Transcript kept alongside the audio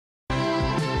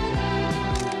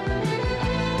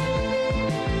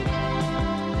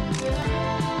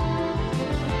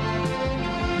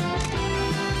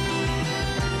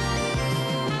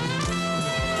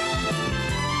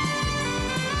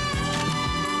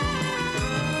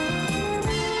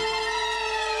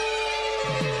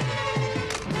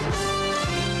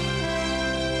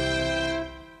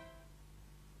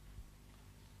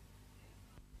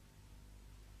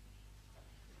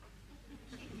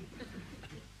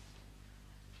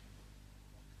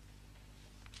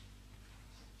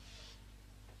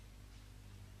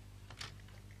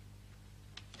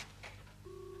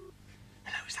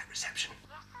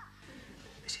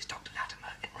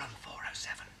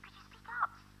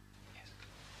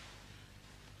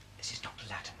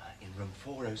Latimer in room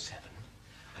 407.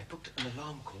 I booked an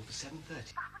alarm call for 7:30. But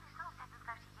it's not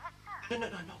 7:30 yet, sir. No,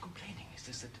 I'm not complaining. It's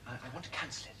just that I want to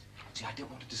cancel it. See, I don't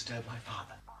want to disturb my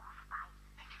father.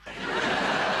 All right.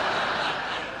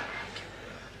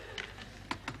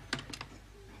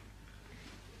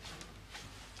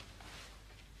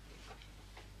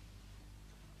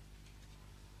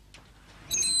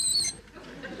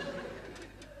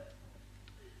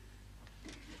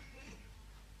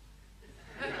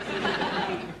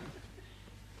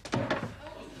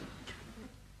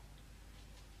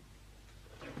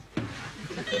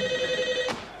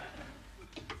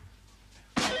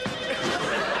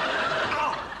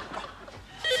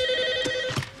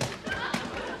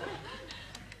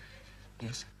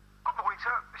 Yes? Good morning,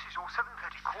 sir. This is your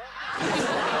 7:30 call.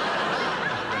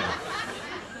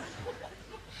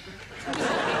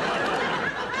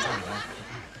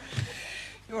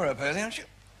 You're up early, aren't you?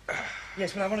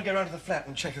 Yes, but I want to go round to the flat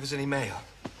and check if there's any mail.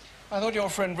 I thought your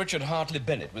friend Richard Hartley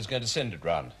Bennett was going to send it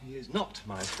round. He is not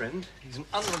my friend. He's an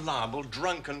unreliable,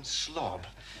 drunken slob.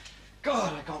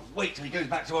 God, I can't wait till he goes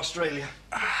back to Australia.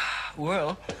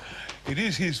 Well, it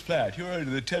is his flat. You're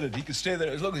only the tenant. He can stay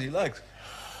there as long as he likes.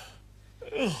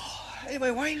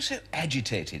 Anyway, why are you so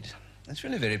agitated? It's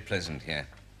really very pleasant here.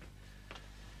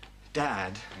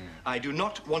 Dad, I do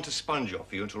not want to sponge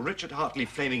off you until Richard Hartley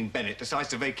Flaming Bennett decides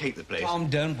to vacate the place. Tom,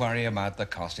 don't worry about the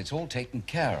cost. It's all taken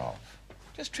care of.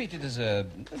 Just treat it as a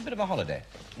bit of a holiday.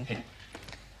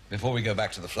 Before we go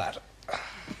back to the flat.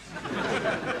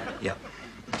 Yeah.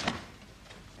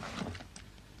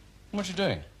 What you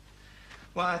doing?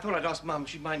 Well, I thought I'd ask Mum if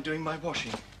she'd mind doing my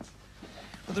washing.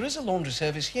 Well, there is a laundry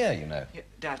service here, you know. Yeah,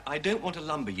 Dad, I don't want to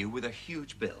lumber you with a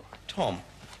huge bill. Tom,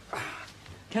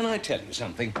 can I tell you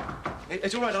something?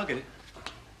 It's all right, I'll get it.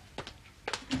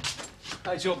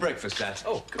 It's your breakfast, Dad.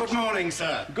 Oh, Good morning,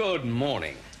 sir. good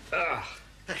morning. There we are.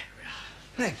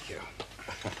 Thank you.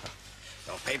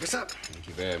 Your paper, sir. Thank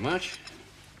you very much.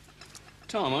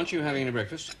 Tom, aren't you having any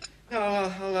breakfast? No,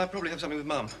 I'll probably have something with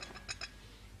Mum.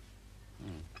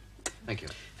 Thank you.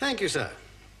 Thank you, sir.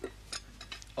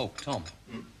 Oh, Tom.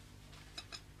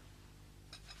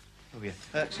 Oh, yeah.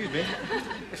 Excuse me.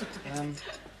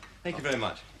 Thank you very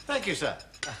much. Thank you, sir.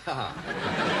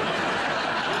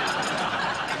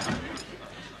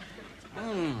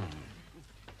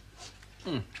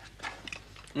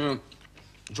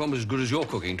 It's almost as good as your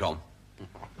cooking, Tom.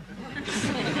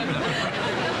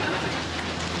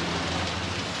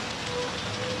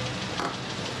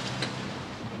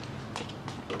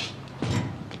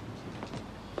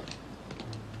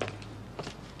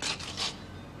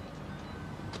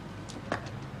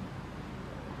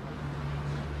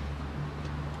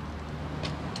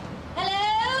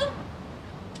 Hello?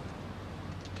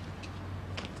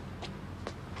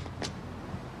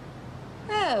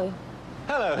 Oh.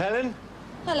 Hello, Helen.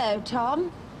 Hello,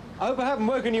 Tom. I hope I haven't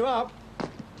woken you up.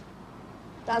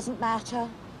 Doesn't matter.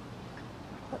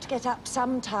 Got to get up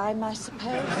sometime, I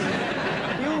suppose.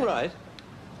 Are you all right?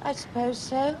 I suppose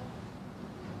so.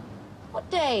 What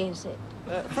day is it?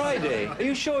 Friday. Are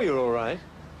you sure you're all right?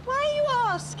 Why are you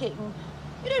asking?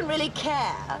 You don't really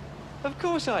care. Of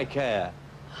course I care.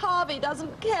 Harvey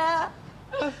doesn't care.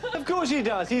 Of course he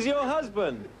does. He's your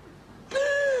husband.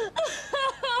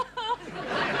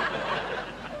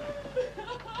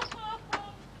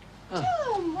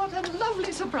 Tom, what a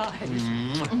lovely surprise.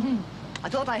 I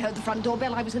thought I heard the front door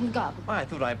bell. I was in the garden. I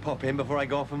thought I'd pop in before I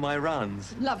go off on my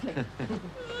runs. Lovely. What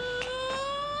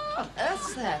on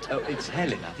earth's that? Oh, it's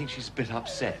Helen. I think she's a bit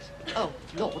upset. Oh,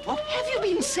 Lord, what have you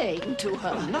been saying to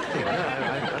her? Nothing. No,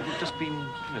 I've just been,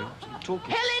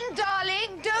 talking. Helen,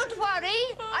 darling, don't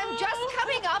worry. I'm just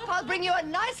coming up. I'll bring you a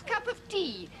nice cup of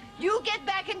tea. You get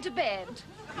back into bed.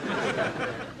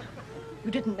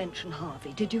 You didn't mention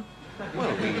Harvey, did you?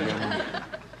 Well, we,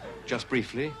 just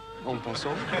briefly, en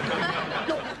passant.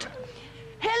 Lord.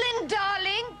 Helen,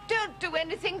 darling, don't do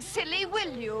anything silly,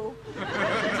 will you?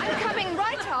 I'm coming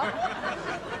right up.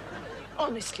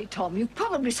 Honestly, Tom, you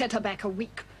probably set her back a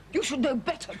week. You should know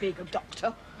better, being a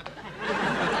doctor.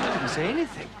 I didn't say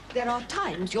anything. There are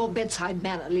times your bedside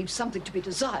manner leaves something to be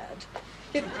desired.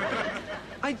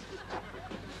 I...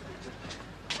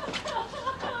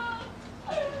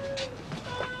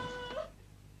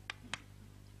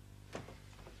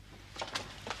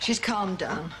 She's calmed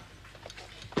down.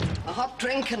 A hot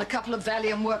drink and a couple of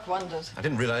Valium work wonders. I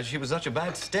didn't realize she was such a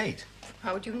bad state.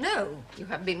 How would you know? You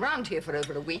haven't been round here for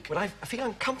over a week. But I feel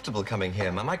uncomfortable coming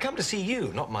here, Mum. I come to see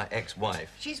you, not my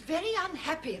ex-wife. She's very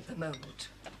unhappy at the moment.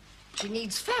 She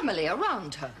needs family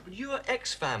around her. But you are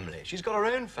ex-family. She's got her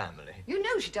own family. You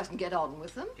know she doesn't get on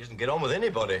with them. She doesn't get on with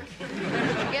anybody.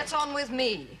 She gets on with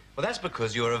me. Well, that's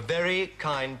because you're a very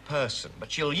kind person.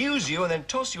 But she'll use you and then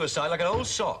toss you aside like an old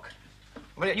sock.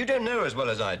 Well, you don't know her as well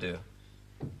as I do.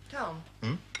 Tom,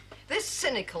 this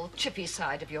cynical, chippy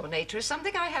side of your nature is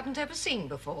something I haven't ever seen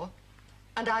before.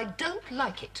 And I don't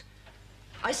like it.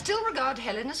 I still regard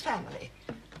Helen as family.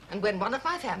 And when one of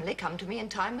my family come to me in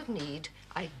time of need,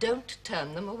 I don't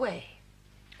turn them away.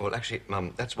 Well, actually,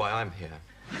 Mum, that's why I'm here.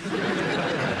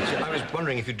 I was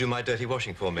wondering if you'd do my dirty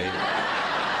washing for me.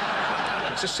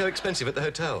 It's just so expensive at the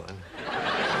hotel. And...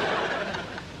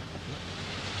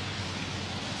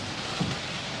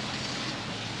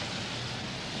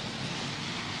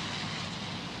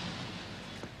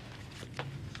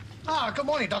 Good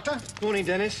morning, Doctor. Morning,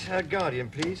 Dennis. Guardian,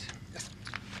 please.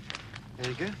 There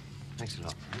you go. Thanks a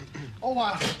lot. Oh,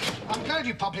 I'm glad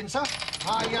you popped in, sir.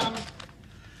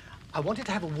 I wanted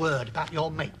to have a word about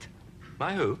your mate,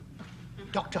 My who?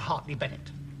 Dr. Hartley Bennett.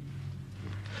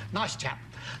 Nice chap.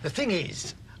 The thing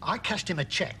is, I cashed him a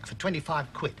cheque for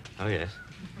 25 quid. Oh, yes.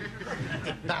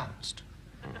 It bounced.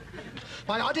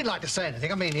 Well, I didn't like to say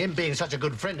anything. I mean, him being such a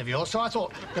good friend of yours, so I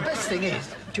thought the best thing is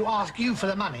to ask you for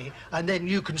the money, and then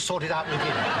you can sort it out with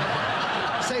him.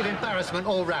 Save embarrassment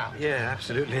all round. Yeah,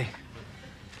 absolutely.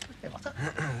 Yeah, what's that?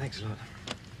 Thanks a lot.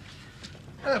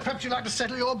 Perhaps you'd like to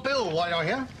settle your bill while you're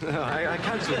here? I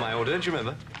cancelled my order, don't you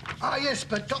remember? Ah, yes,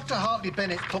 but Dr. Hartley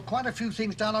Bennett put quite a few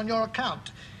things down on your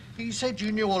account. He said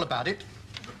you knew all about it.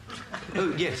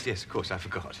 Oh, yes, of course, I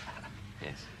forgot.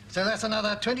 Yes. So that's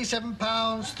another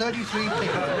 £27.33.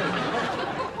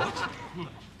 What?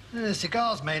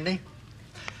 Cigars, mainly.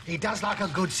 He does like a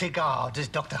good cigar, does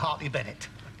Dr. Hartley Bennett.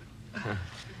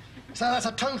 So that's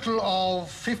a total of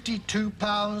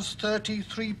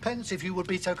 £52.33, if you would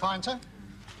be so kind, sir.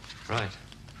 Right.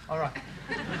 All right.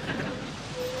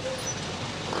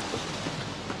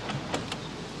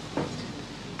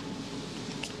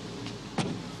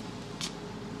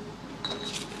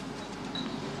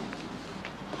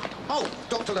 Oh,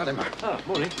 Dr. Latimer. Oh,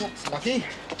 morning. That's lucky.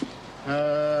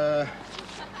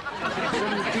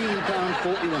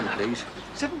 £17.41, please.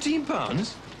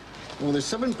 £17? Well, there's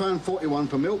 £7.41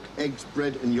 for milk, eggs,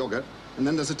 bread and yoghurt, and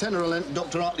then there's a tenner I lent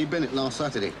Dr. Hartley Bennett last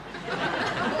Saturday.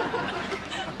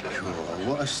 God,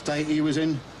 what a state he was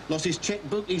in. Lost his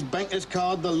checkbook, his banker's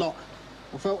card, the lot.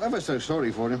 I felt ever so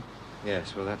sorry for him.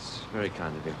 Yes, well, that's very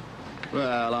kind of you.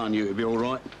 Well, I knew it'd be all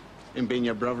right, him being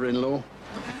your brother-in-law.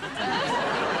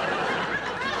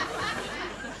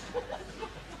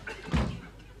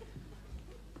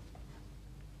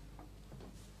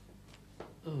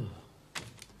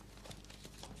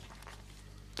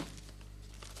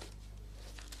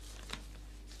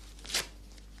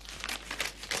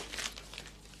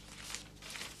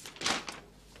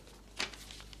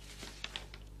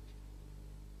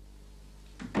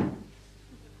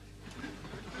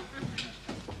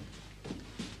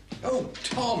 Oh,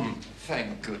 Tom!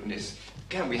 Thank goodness.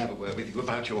 Can we have a word with you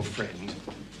about your friend?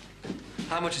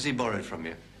 How much has he borrowed from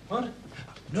you? What?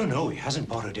 No, he hasn't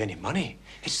borrowed any money.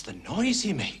 It's the noise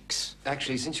he makes.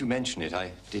 Actually, since you mention it,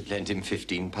 I did lend him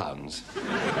 £15.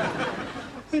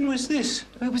 When was this?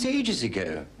 It was ages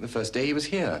ago, the first day he was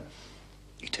here.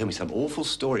 He told me some awful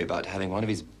story about having one of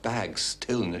his bags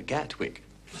stolen at Gatwick.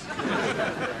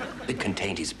 It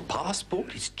contained his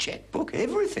passport, his checkbook,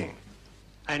 everything.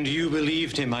 And you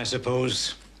believed him, I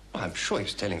suppose? I'm sure he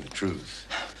was telling the truth.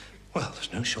 Well,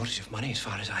 there's no shortage of money as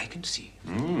far as I can see.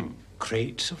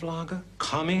 Crates of lager,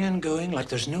 coming and going like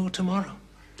there's no tomorrow.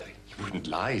 He wouldn't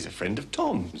lie, he's a friend of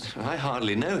Tom's. I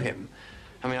hardly know him.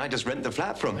 I mean, I just rent the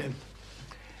flat from him.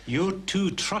 You're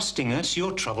too trusting, that's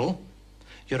your trouble.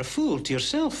 You're a fool to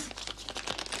yourself.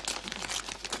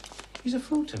 He's a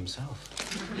fool to himself.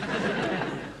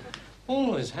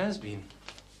 Always has been.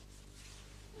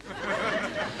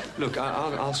 Look,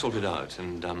 I'll sort it out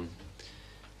and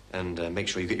make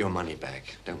sure you get your money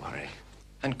back. Don't worry.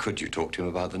 And could you talk to him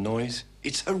about the noise?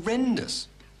 It's horrendous.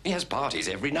 He has parties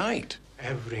every night.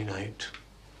 Every night.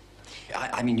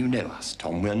 I mean, you know us,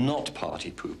 Tom. We're not party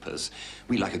poopers.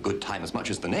 We like a good time as much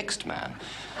as the next man.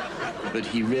 But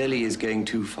he really is going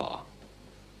too far.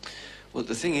 Well,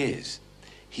 the thing is,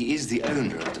 he is the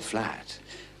owner of the flat.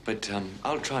 But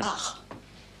I'll try... Ah,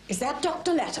 is that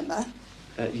Dr. Latimer?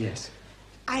 Yes.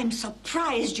 I'm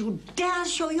surprised you dare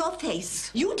show your face.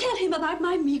 You tell him about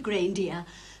my migraine, dear.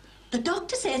 The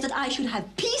doctor says that I should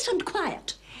have peace and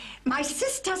quiet. My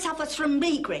sister suffers from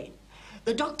migraine.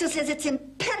 The doctor says it's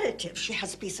imperative she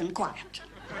has peace and quiet.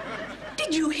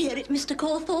 Did you hear it, Mr.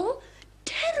 Cawthorne?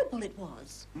 Terrible it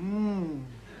was.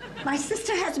 My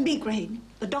sister has migraine.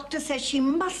 The doctor says she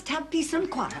must have peace and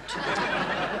quiet.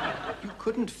 You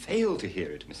couldn't fail to hear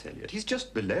it, Miss Elliot. He's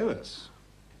just below us.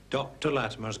 Dr.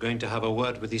 Latimer's going to have a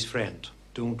word with his friend.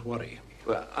 Don't worry.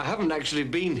 Well, I haven't actually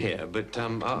been here, but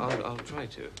I'll try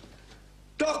to.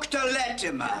 Dr.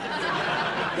 Latimer,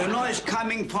 the noise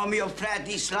coming from your flat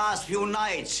these last few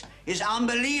nights is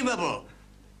unbelievable.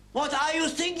 What are you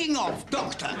thinking of,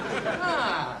 Doctor?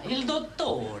 Ah, il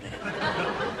dottore.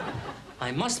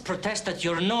 I must protest at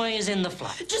your noise in the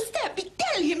flat. Giuseppe,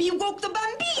 tell him you woke the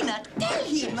bambina. Tell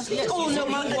him. Oh, no,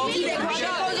 ma... Non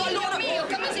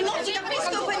ci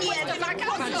capisco per niente. Ma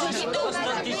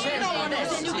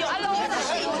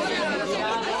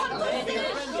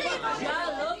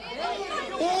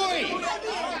Oi!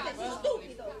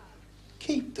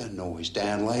 Keep the noise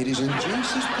down, ladies and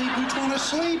gents. There's people trying to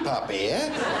sleep up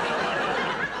here.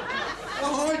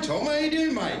 Oh, hi, Tom. How you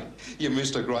doing, mate? You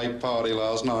missed a great party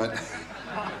last night.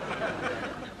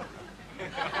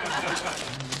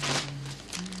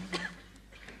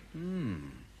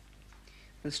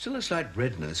 There's still a slight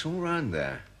redness all round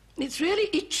there. It's really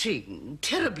itching,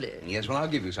 terribly. Yes, well, I'll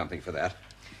give you something for that.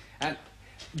 And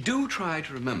do try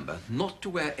to remember not to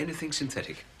wear anything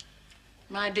synthetic.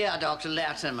 My dear Dr.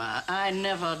 Latimer, I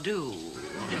never do.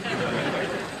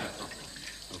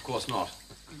 Of course not.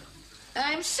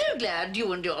 I'm so glad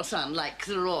you and your son like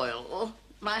the Royal.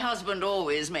 My husband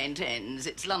always maintains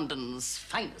it's London's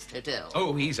finest hotel.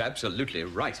 Oh, he's absolutely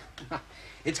right.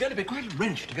 It's going to be quite a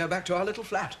wrench to go back to our little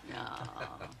flat.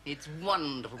 Ah, it's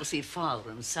wonderful to see father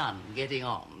and son getting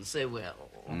on so well.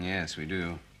 Yes, we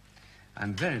do.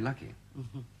 I'm very lucky.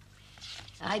 Mm-hmm.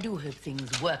 I do hope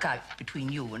things work out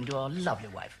between you and your lovely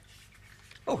wife.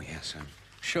 Oh, yes, I'm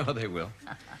sure they will.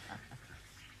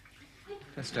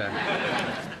 Just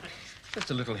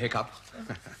a little hiccup.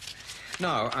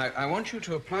 Now, I want you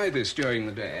to apply this during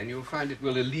the day, and you'll find it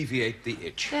will alleviate the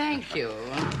itch. Thank you.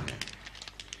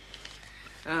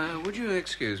 Would you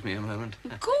excuse me a moment?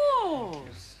 Of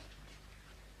course.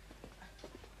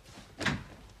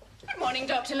 Good morning,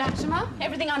 Dr. Latimer.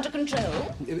 Everything under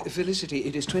control? Felicity,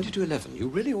 it is 20 to 11. You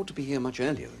really ought to be here much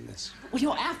earlier than this. Well,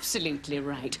 you're absolutely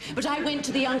right. But I went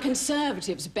to the Young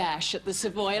Conservatives bash at the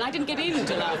Savoy, and I didn't get in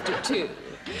until after 2.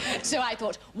 So I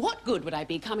thought, what good would I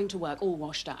be coming to work all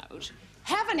washed out?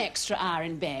 Have an extra hour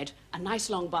in bed, a nice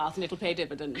long bath, and it'll pay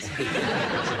dividends.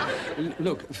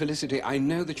 Look, Felicity, I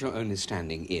know that you're only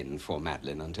standing in for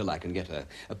Madeline until I can get a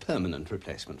permanent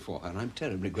replacement for her, and I'm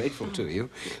terribly grateful to you.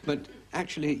 But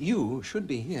actually, you should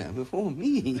be here before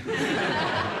me.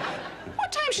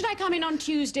 What time should I come in on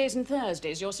Tuesdays and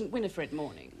Thursdays, your St. Winifred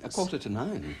mornings?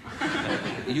 9:15.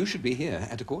 You should be here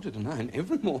at 9:15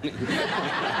 every morning.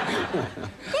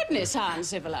 Goodness, how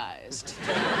uncivilized.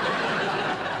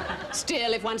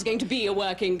 Still, if one's going to be a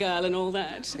working girl and all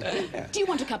that. Do you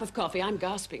want a cup of coffee? I'm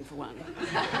gasping for one.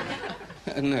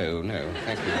 No,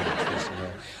 thank you very much, Miss.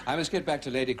 I must get back to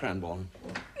Lady Cranbourne.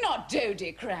 Not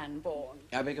Dodie Cranbourne.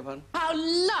 I beg your pardon? How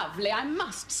lovely. I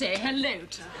must say hello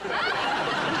to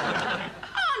her.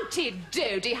 Auntie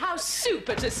Dodie, how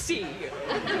super to see you.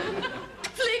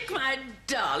 Flick, my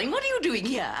darling, what are you doing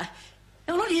here?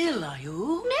 You're not ill, are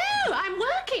you? No, I'm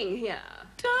working here.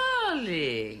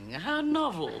 Darling, how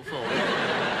novel for you.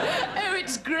 Oh,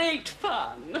 it's great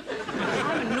fun.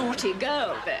 I'm a naughty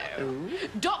girl, though. Ooh.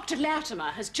 Dr. Latimer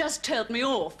has just told me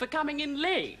off for coming in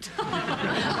late.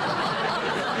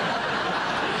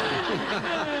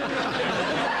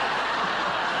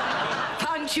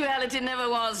 Punctuality never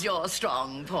was your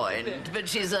strong point, but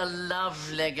she's a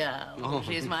lovely girl. Oh.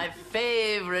 She's my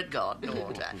favourite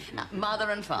goddaughter. Now,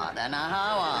 mother and father, now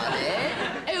how are they?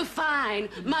 Oh, fine.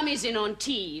 Mummy's in on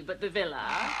tea, but the villa.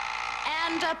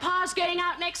 And Pa's going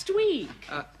out next week.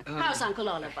 How's Uncle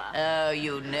Oliver? Oh,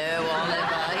 you know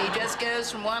Oliver. He just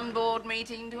goes from one board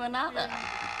meeting to another.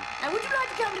 Now, would you like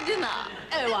to come to dinner?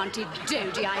 Oh, Auntie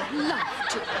Dodie, I'd love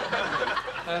to.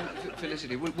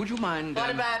 Felicity, would you mind... What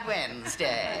about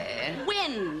Wednesday?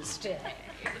 Wednesday?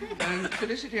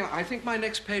 Felicity, I think my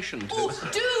next patient... Oh,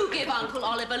 do give Uncle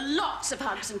Oliver lots of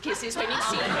hugs and kisses when you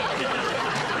see him.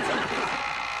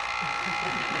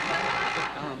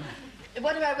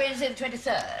 What about Wednesday the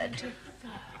 23rd?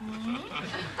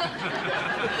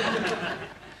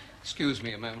 Excuse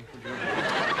me a moment, would you...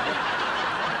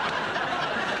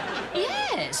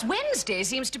 Yes, Wednesday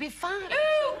seems to be fine.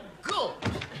 Oh, good.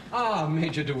 Ah,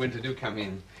 Major de Winter, do come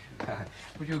in.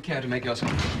 Would you care to make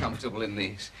yourself comfortable in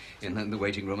the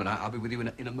waiting room, and I'll be with you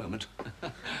in a moment.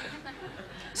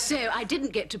 So I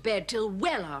didn't get to bed till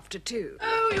well after 2.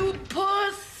 Oh, you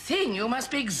poor thing. You must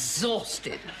be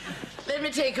exhausted. Let me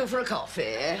take you for a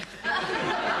coffee.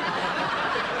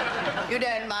 You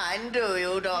don't mind, do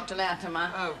you, Dr. Latimer?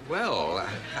 Well,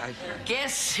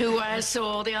 Guess who I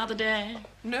saw the other day?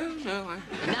 No,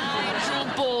 Nigel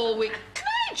Borwick.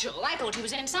 Nigel? I thought he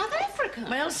was in South Africa.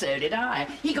 Well, so did I.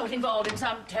 He got involved in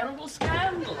some terrible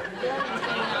scandal.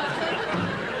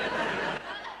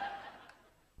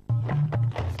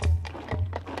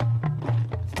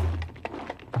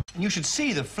 You should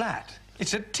see the flat.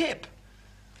 It's a tip.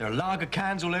 There are lager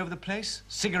cans all over the place,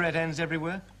 cigarette ends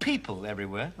everywhere, people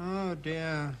everywhere. Oh,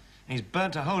 dear. He's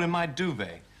burnt a hole in my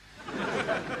duvet.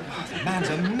 Oh, the man's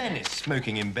a menace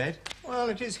smoking in bed. Well,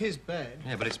 it is his bed.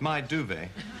 Yeah, but it's my duvet.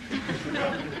 And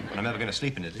I'm never going to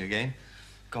sleep in it again.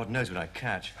 God knows what I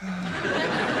catch.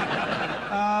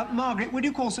 Margaret, would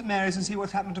you call St Mary's and see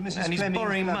what's happened to Mrs. And he's Fleming's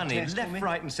borrowing blood money test for left, me?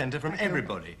 right and centre from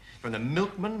everybody. From the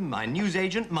milkman, my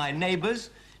newsagent, my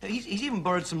neighbours. He's even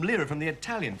borrowed some lira from the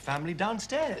Italian family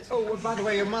downstairs. Oh, well, by the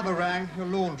way, your mother rang. Your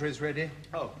laundry's ready.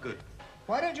 Oh, good.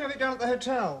 Why don't you have it down at the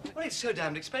hotel? Well, it's so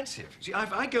damned expensive. See,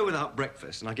 if I go without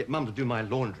breakfast and I get Mum to do my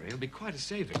laundry, it'll be quite a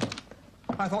saving.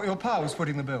 I thought your pa was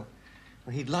footing the bill.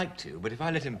 Well, he'd like to, but if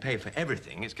I let him pay for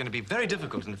everything, it's going to be very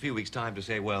difficult in a few weeks' time to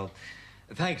say, well,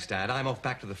 thanks, Dad, I'm off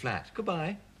back to the flat.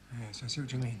 Goodbye. Yes, I see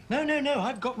what you mean. No,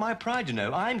 I've got my pride, you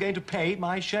know. I'm going to pay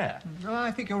my share. No, I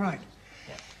think you're right.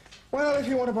 Well, if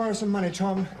you want to borrow some money,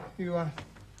 Tom, you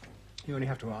only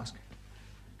have to ask.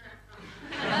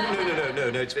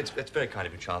 No, it's very kind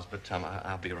of you, Charles, but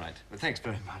I'll be all right. Thanks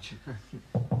very much.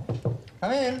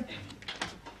 Come in.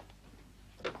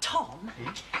 Tom,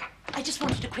 I just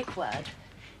wanted a quick word.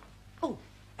 Oh,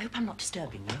 I hope I'm not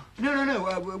disturbing you.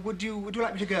 No. Would you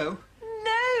like me to go?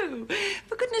 No!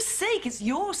 For goodness sake, it's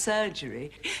your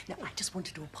surgery. No, I just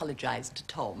wanted to apologize to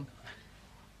Tom.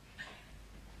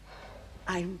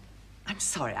 I'm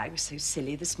sorry I was so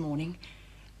silly this morning.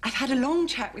 I've had a long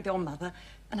chat with your mother,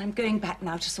 and I'm going back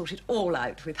now to sort it all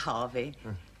out with Harvey.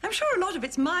 I'm sure a lot of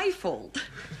it's my fault.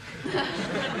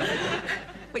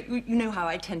 But you know how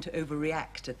I tend to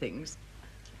overreact to things.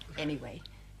 Anyway,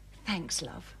 thanks,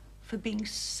 love, for being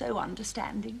so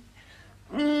understanding.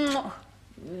 Mwah.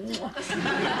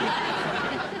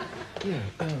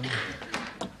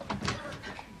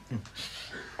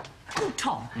 Oh,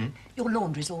 Tom, your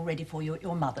laundry's all ready for you at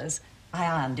your mother's. I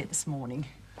ironed it this morning.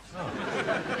 Oh.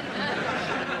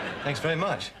 Thanks very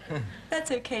much.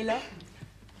 That's okay, love.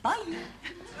 Bye.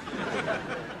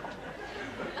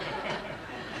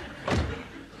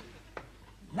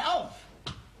 Love!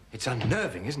 It's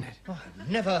unnerving, isn't it? Oh, I've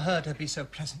never heard her be so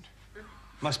pleasant.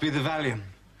 Must be the Valium.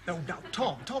 Oh, now,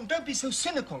 Tom, don't be so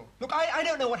cynical. Look, I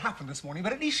don't know what happened this morning,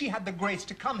 but at least she had the grace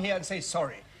to come here and say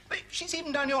sorry. But she's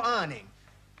even done your ironing.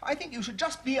 I think you should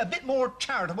just be a bit more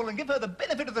charitable and give her the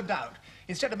benefit of the doubt,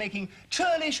 instead of making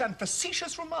churlish and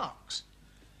facetious remarks.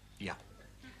 Yeah.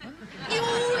 You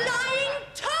lying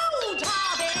toad,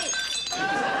 Harvey!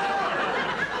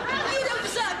 You don't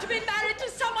deserve to be married to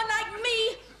someone like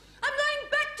me. I'm going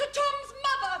back to Tom's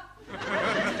mother.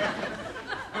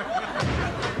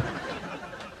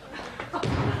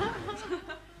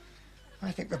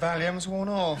 I think the Valium's worn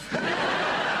off.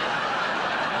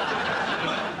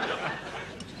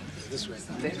 This way.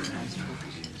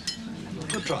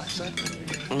 Good try, sir.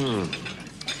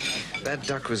 That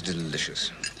duck was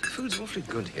delicious. Food's awfully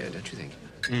good here, don't you think?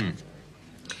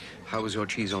 How was your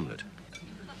cheese omelette?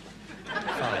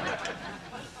 Fine.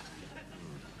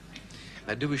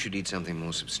 I do wish you'd eat something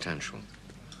more substantial.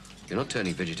 You're not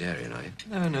turning vegetarian, are you?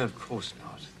 No, of course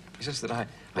not. It's just that I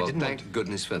Well, didn't thank want to...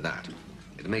 goodness for that.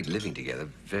 It'll make living together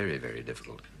very, very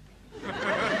difficult.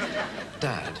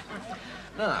 Dad.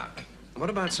 Ah, what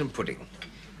about some pudding?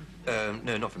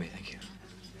 No, not for me, thank you.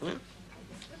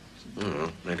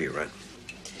 Maybe you're right.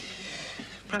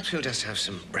 Perhaps we'll just have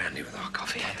some brandy with our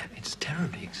coffee. It's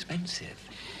terribly expensive.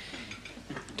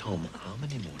 Tom, how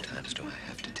many more times do I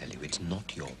have to tell you it's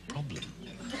not your problem?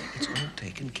 It's all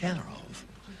taken care of.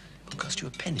 It'll cost you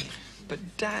a penny. But,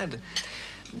 Dad...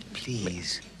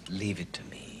 Please, leave it to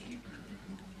me.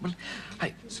 Well,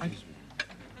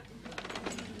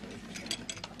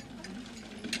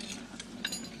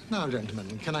 Now,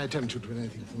 gentlemen, can I tempt you to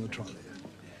anything from the trolley?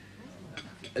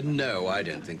 No, I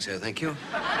don't think so, thank you.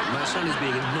 My son is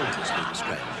being enormously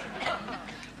restrained.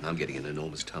 And I'm getting an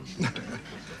enormous tum.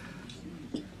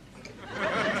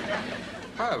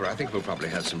 However, I think we'll probably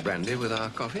have some brandy with our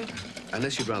coffee.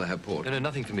 Unless you'd rather have port. No,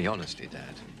 nothing for me, honestly,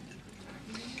 Dad.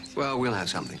 Well, we'll have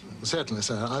something. Certainly,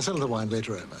 sir. I'll sell the wine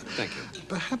later over. Thank you.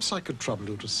 Perhaps I could trouble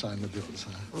you to sign the bill, sir.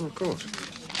 Oh, of course.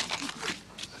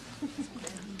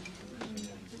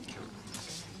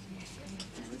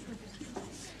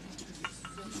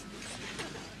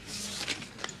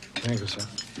 Thank you, sir.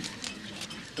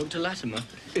 Dr. Latimer,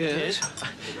 Yes?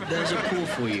 There's a call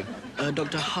for you.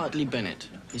 Dr. Hartley Bennett.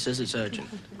 He says it's urgent.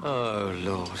 Oh,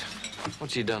 Lord.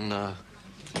 What's he done now?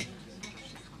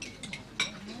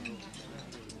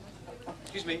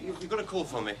 Excuse me, you've got a call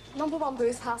for me. Number 1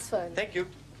 booth, house phone. Thank you.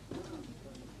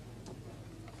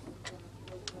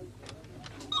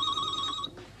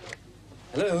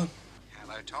 Hello?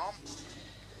 Hello, Tom.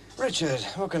 Richard,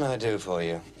 what can I do for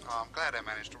you? Oh, I'm glad I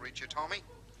managed to reach you, Tommy.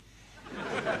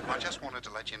 I just wanted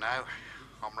to let you know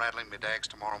I'm rattling my dags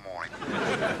tomorrow morning.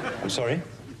 I'm sorry?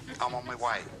 I'm on my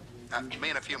way. Me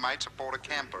and a few mates have bought a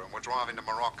camper and we're driving to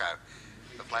Morocco.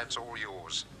 The flat's all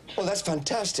yours. Well, that's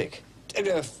fantastic.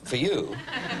 For you.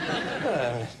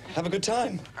 Have a good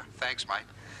time. Thanks, mate.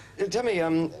 Tell me,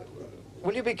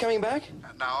 will you be coming back?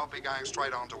 No, I'll be going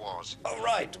straight on to Oz. Oh,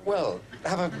 right. Well,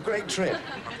 have a great trip.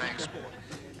 Thanks.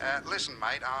 Listen,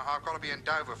 mate, I've got to be in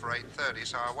Dover for 8:30,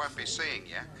 so I won't be seeing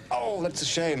you. Oh, that's a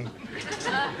shame.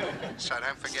 So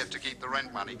don't forget to keep the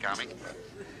rent money coming.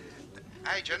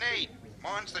 Hey, Janine,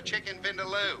 mine's the chicken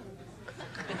vindaloo.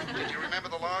 Did you remember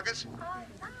the lagers?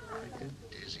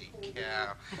 Dizzy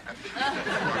cow.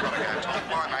 I've got to go, Tom.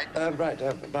 Bye, mate. Right,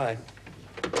 bye.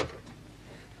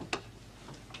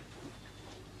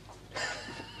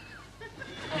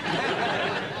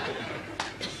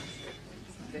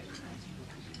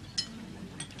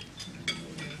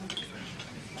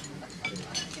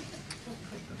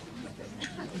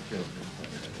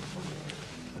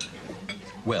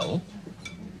 Well,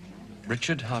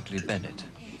 Richard Hartley Bennett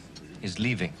is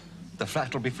leaving. The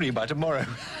flat will be free by tomorrow.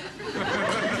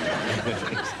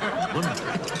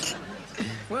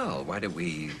 Well, why don't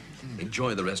we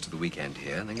enjoy the rest of the weekend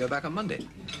here and then go back on Monday?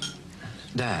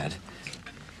 Dad.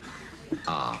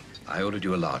 I ordered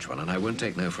you a large one, and I won't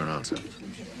take no for an answer.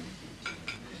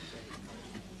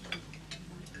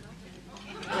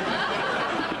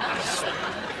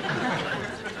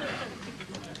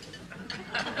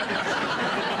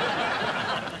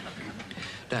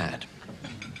 Dad,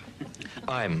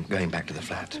 I'm going back to the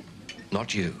flat,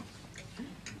 not you.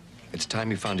 It's time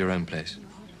you found your own place.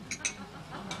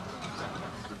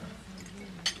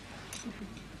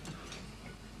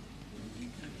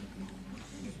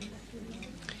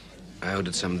 I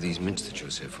ordered some of these mints that you're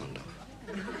so fond of.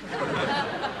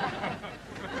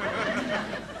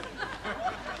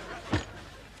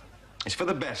 It's for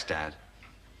the best, Dad.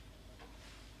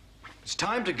 It's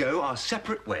time to go our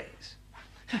separate ways.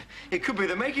 It could be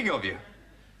the making of you.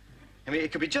 I mean,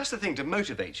 it could be just the thing to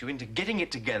motivate you into getting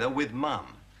it together with Mum.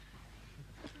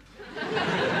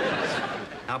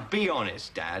 Now, be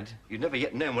honest, Dad. You've never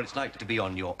yet known what it's like to be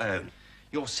on your own.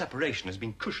 Your separation has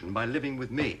been cushioned by living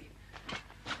with me.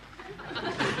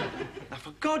 Now,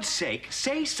 for God's sake,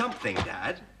 say something,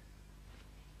 Dad.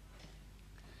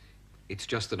 It's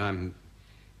just that I'm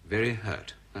very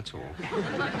hurt, that's all.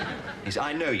 Yes,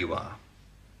 I know you are.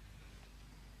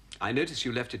 I noticed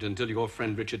you left it until your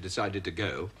friend Richard decided to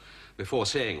go before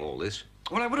saying all this.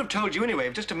 Well, I would have told you anyway.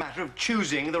 It's just a matter of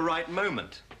choosing the right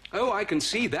moment. Oh, I can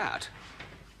see that.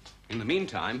 In the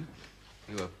meantime,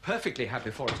 you were perfectly happy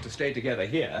for us to stay together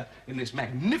here in this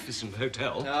magnificent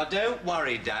hotel. Now, don't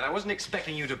worry, Dad. I wasn't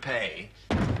expecting you to pay.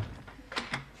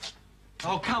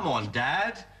 Oh, come on,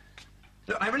 Dad.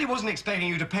 Look, I really wasn't expecting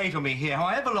you to pay for me here,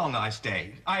 however long I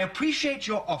stayed. I appreciate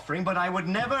your offering, but I would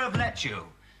never have let you.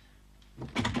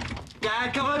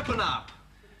 Dad, come open up.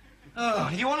 Oh,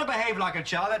 if you want to behave like a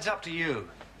child, that's up to you.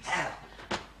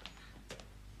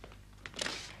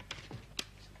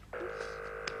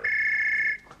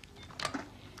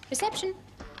 Reception.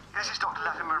 This is Dr.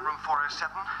 Latimer in room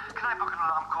 407. Can I book an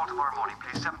alarm call tomorrow morning,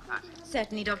 please? 7:30.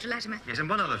 Certainly, Dr. Latimer. Yes, and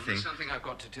one other thing. Something I've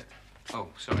got to Oh,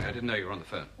 sorry, I didn't know you were on the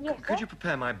phone. Yes, Could you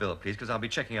prepare my bill, please, because I'll be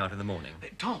checking out in the morning.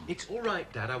 Tom, it's all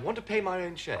right, Dad. I want to pay my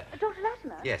own share. Dr.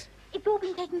 Latimer? Yes. It's all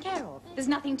been taken care of. There's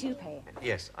nothing to pay.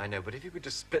 Yes, I know, but if you could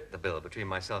just split the bill between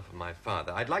myself and my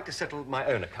father, I'd like to settle my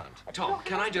own account. Tom,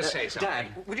 can I just say something?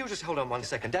 Dad, would you just hold on 1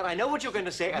 second? Dad, I know what you're going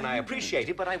to say, and I appreciate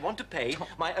it, but I want to pay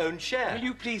my own share. Will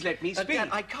you please let me speak? Dad,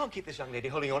 I can't keep this young lady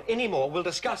holding on anymore. We'll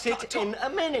discuss it in a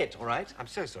minute, all right? I'm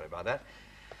so sorry about that.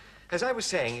 As I was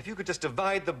saying, if you could just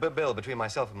divide the bill between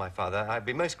myself and my father, I'd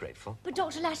be most grateful. But,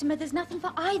 Dr. Latimer, there's nothing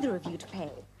for either of you to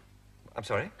pay. I'm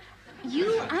sorry?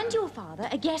 You and your father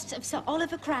are guests of Sir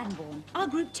Oliver Cranbourne, our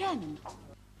group chairman.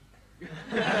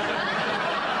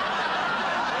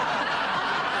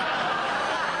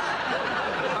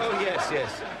 Oh, yes,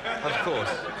 of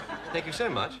course. Thank you so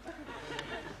much.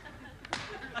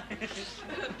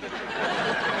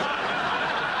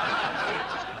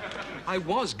 I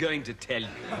was going to tell you.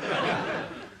 It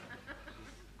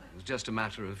was just a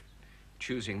matter of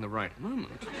choosing the right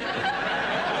moment.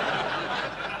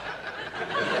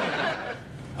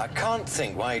 I can't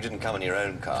think why you didn't come in your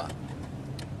own car.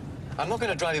 I'm not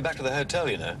going to drive you back to the hotel,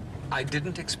 you know. I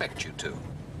didn't expect you to.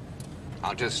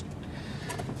 I'll just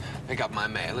pick up my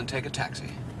mail and take a taxi.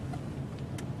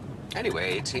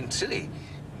 Anyway, it seemed silly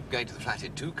going to the flat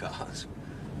in 2 cars.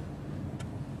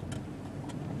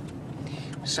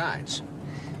 Besides,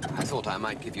 I thought I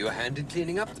might give you a hand in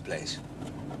cleaning up the place.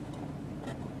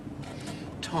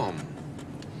 Tom,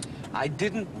 I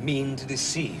didn't mean to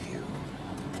deceive you.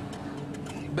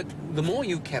 But the more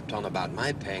you kept on about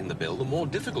my paying the bill, the more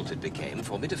difficult it became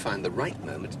for me to find the right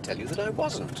moment to tell you that I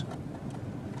wasn't.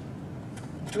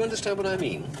 Do you understand what I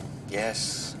mean?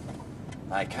 Yes.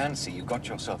 I can see you got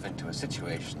yourself into a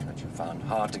situation that you found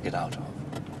hard to get out of.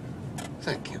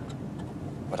 Thank you.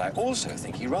 But I also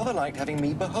think he rather liked having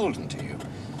me beholden to you,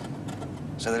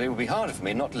 so that it would be harder for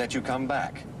me not to let you come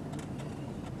back.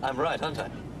 I'm right, aren't I?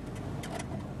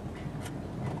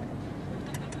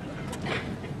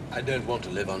 I don't want to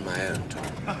live on my own, Tom.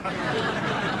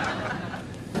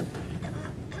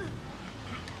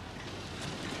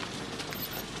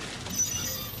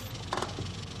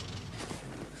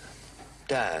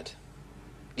 Dad,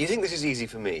 do you think this is easy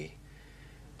for me?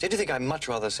 Don't you think I'd much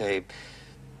rather say,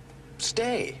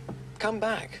 stay, come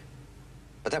back?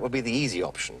 But that would be the easy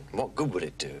option. What good would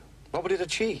it do? What would it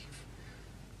achieve?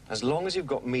 As long as you've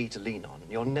got me to lean on,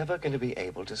 you're never going to be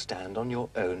able to stand on your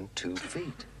own 2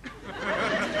 feet.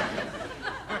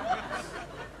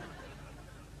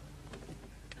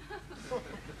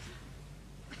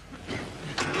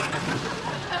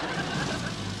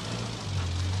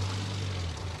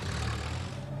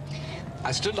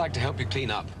 I'd still like to help you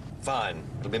clean up. Fine.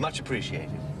 It'll be much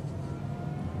appreciated.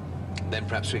 Then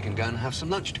perhaps we can go and have some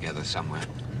lunch together somewhere.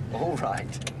 All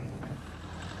right.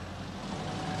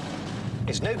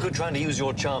 It's no good trying to use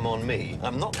your charm on me.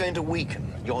 I'm not going to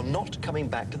weaken. You're not coming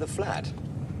back to the flat.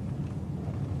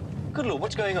 Good Lord,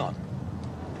 what's going on?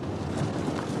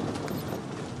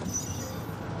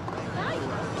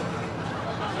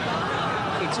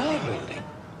 It's our building.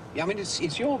 I mean,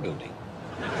 it's your building.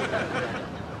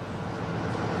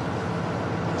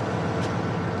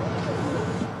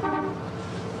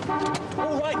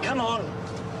 All right, come on. I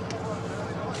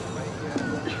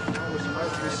was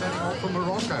supposed to be setting off for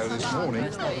Morocco this morning.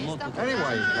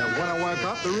 Anyway, when I woke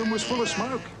up, the room was full of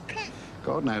smoke.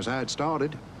 God knows how it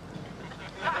started.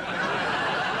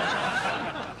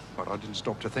 But I didn't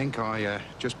stop to think. I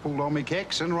just pulled on my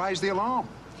kicks and raised the alarm.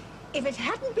 If it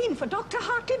hadn't been for Dr.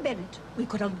 Hartley Bennett, we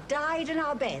could have died in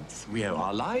our beds. We owe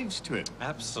our lives to him.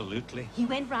 Absolutely. He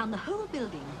went round the whole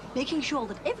building, making sure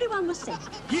that everyone was safe.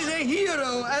 He's a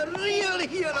hero, a real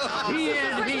hero. He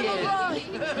is. Little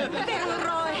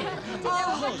Roy.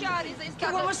 Oh,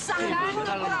 what was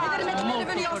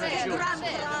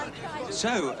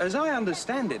So, as I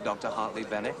understand it, Dr. Hartley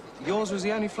Bennett, yours was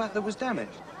the only flat that was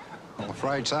damaged. I'm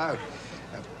afraid so.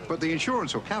 But the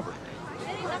insurance will cover it.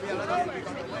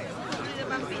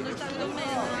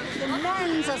 The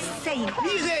man's a saint.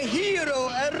 He's a hero,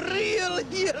 a real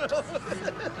hero.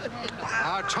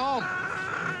 Tom,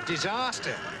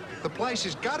 disaster. The place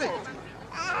is gutted.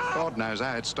 God knows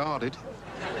how it started.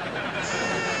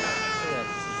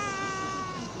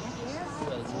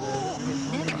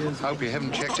 Hope you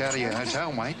haven't checked out of your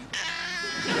hotel, mate.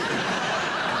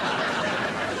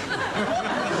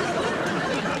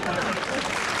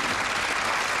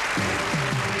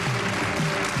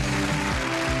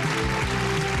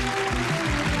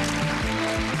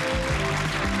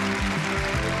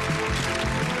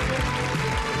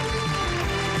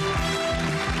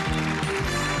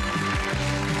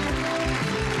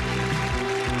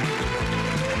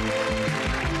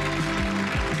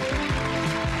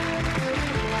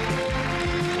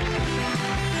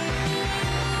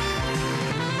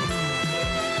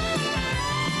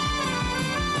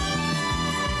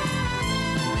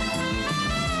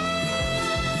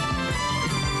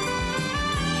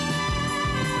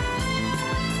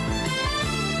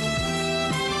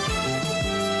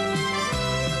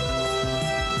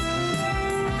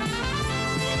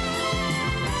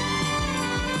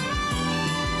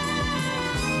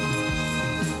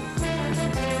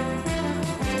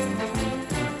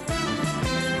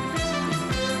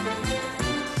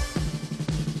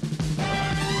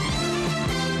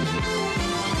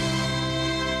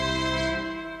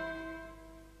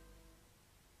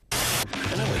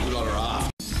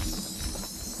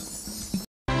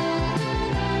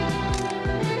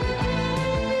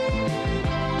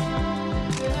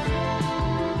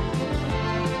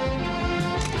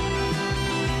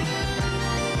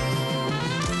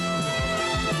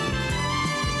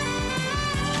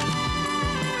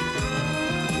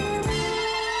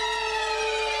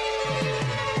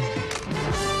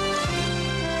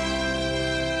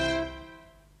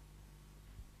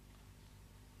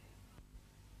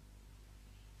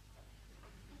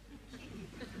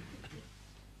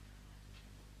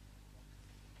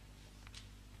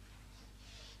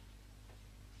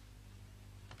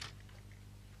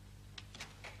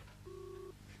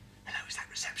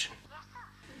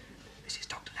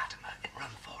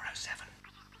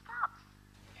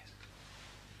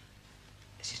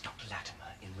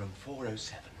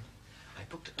 7. I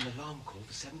booked an alarm call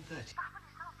for 7:30.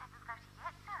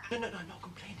 No, I'm not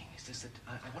complaining. It's just that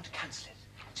I want to cancel it.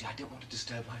 See, I don't want to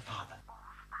disturb my father.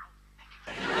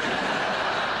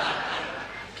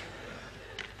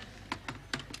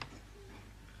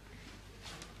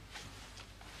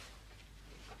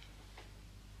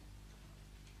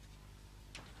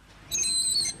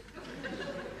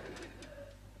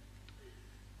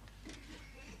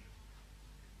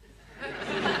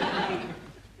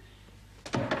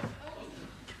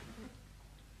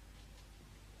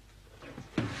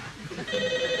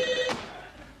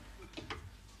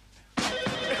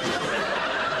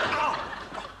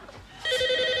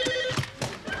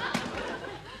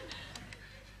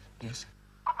 Yes?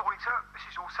 Good morning, sir. This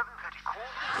is your 7:30 call.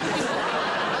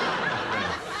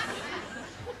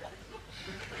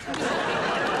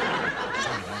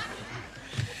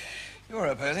 You're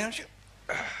up early, aren't you?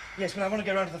 Yes, but I want to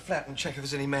go round to the flat and check if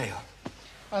there's any mail.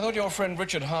 I thought your friend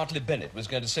Richard Hartley Bennett was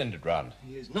going to send it round.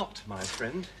 He is not my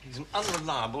friend. He's an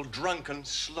unreliable, drunken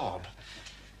slob.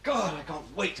 God, I can't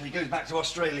wait till he goes back to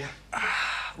Australia.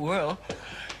 Well,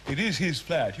 it is his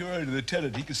flat. You're only the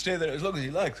tenant. He can stay there as long as he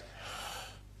likes.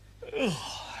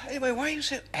 Anyway, why are you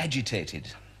so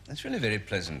agitated? It's really very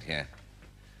pleasant here.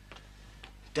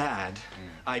 Dad,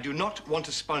 I do not want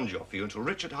a sponge off you until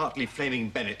Richard Hartley Flaming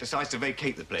Bennett decides to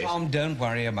vacate the place. Tom, don't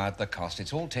worry about the cost.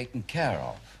 It's all taken care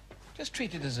of. Just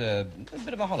treat it as a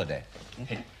bit of a holiday.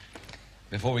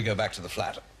 Before we go back to the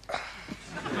flat.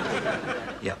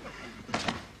 Yeah.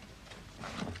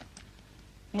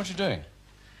 What you doing?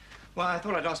 Well, I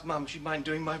thought I'd ask Mum if she'd mind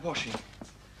doing my washing.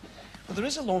 Well, there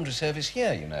is a laundry service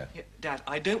here, you know. Yeah, Dad,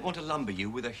 I don't want to lumber you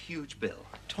with a huge bill.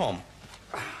 Tom,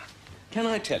 can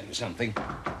I tell you something?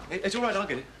 It's all right, I'll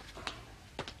get it.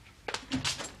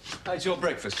 It's your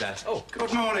breakfast, Dad. Oh,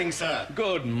 Good morning, sir.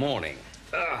 good morning.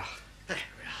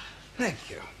 Thank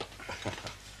you.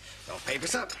 Your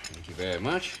paper's up. Thank you very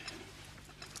much.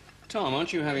 Tom,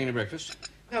 aren't you having any breakfast?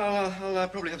 No, I'll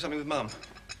probably have something with Mum.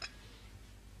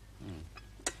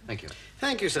 Thank you.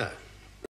 Thank you, sir.